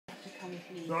come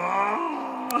with me.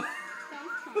 Oh.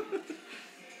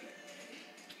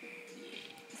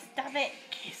 Stop it.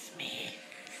 Kiss me.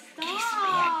 Stop. Kiss me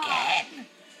again.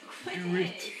 Quit Do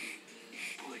it.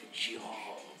 Put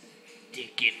your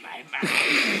dick in my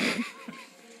mouth.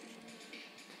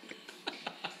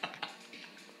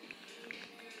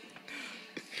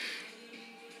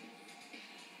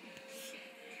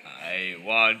 I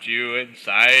want you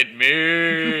inside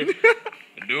me.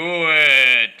 Do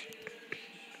it.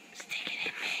 Stick it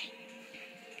in me.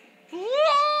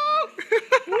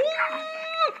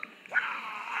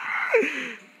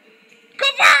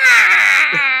 Come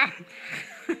on!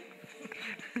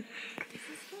 This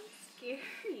is so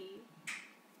scary.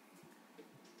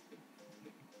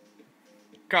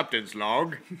 Captain's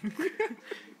log.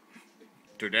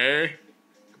 Today,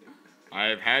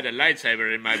 I've had a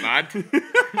lightsaber in my butt.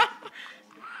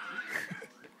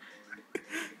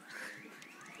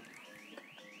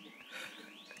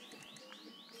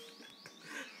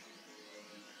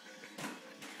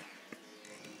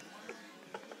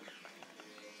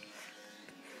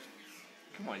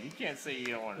 Come on, you can't say you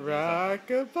don't want to.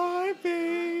 Rock-a-bye,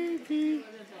 baby.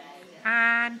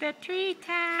 On the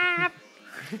treetop.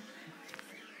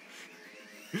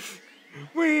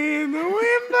 When the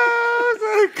wind blows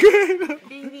a good.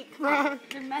 Baby, come on.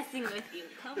 They're messing with you.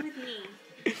 Come with me.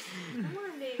 Come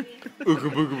on, baby. Ooga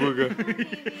booga booga. Come on,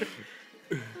 baby.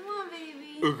 Come on,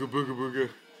 baby. Ooga booga booga.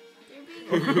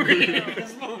 You're being He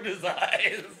just moved his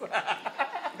eyes.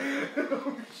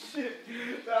 Oh shit.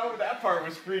 That part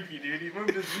was freaky, dude. He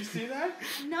moved his. You see that?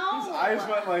 No. His eyes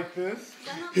went like this.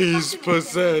 I'm not He's fucking with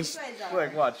them. possessed. You guys are.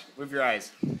 Look, watch. Move your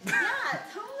eyes. Yeah,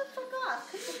 tell him to fuck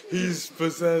off. Come with me. He's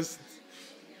possessed.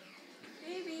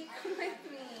 Baby, come with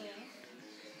me.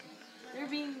 You're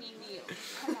being mean to you.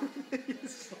 Come on.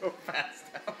 He's so passed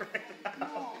out right now.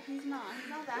 No, he's not. He's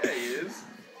not that Yeah, he is.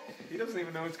 He doesn't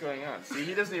even know what's going on. See,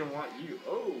 he doesn't even want you.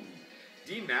 Oh,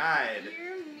 denied.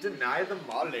 You're mean. Deny the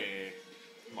molly.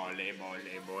 Molly,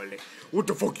 molly, molly. What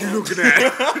the fuck you looking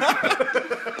at?